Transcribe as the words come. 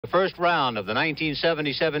The first round of the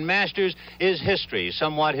 1977 Masters is history,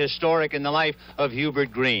 somewhat historic in the life of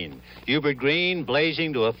Hubert Green. Hubert Green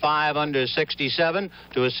blazing to a 5 under 67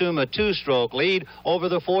 to assume a two-stroke lead over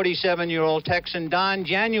the 47-year-old Texan Don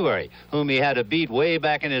January, whom he had to beat way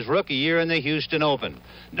back in his rookie year in the Houston Open.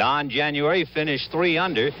 Don January finished 3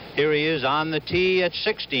 under. Here he is on the tee at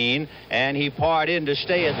 16, and he parred in to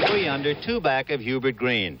stay at 3 under, 2 back of Hubert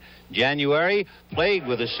Green. January, plagued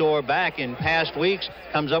with a sore back in past weeks,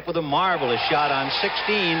 comes up with a marvelous shot on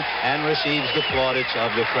 16 and receives the plaudits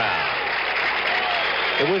of the crowd.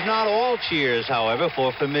 It was not all cheers, however,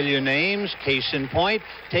 for familiar names. Case in point,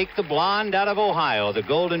 take the blonde out of Ohio, the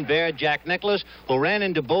Golden Bear Jack Nicklaus, who ran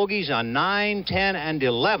into bogeys on 9, 10, and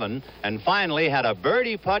 11, and finally had a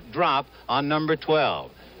birdie putt drop on number 12.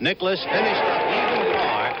 Nicklaus finished even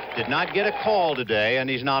par, did not get a call today, and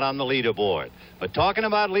he's not on the leaderboard. But talking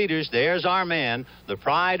about leaders, there's our man, the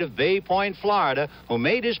pride of Bay Point, Florida, who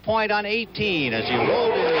made his point on 18 as he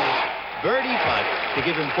rolled in his birdie putt to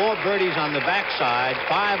give him 4 birdies on the backside,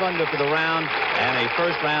 5 under for the round, and a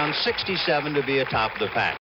first round 67 to be atop the pack.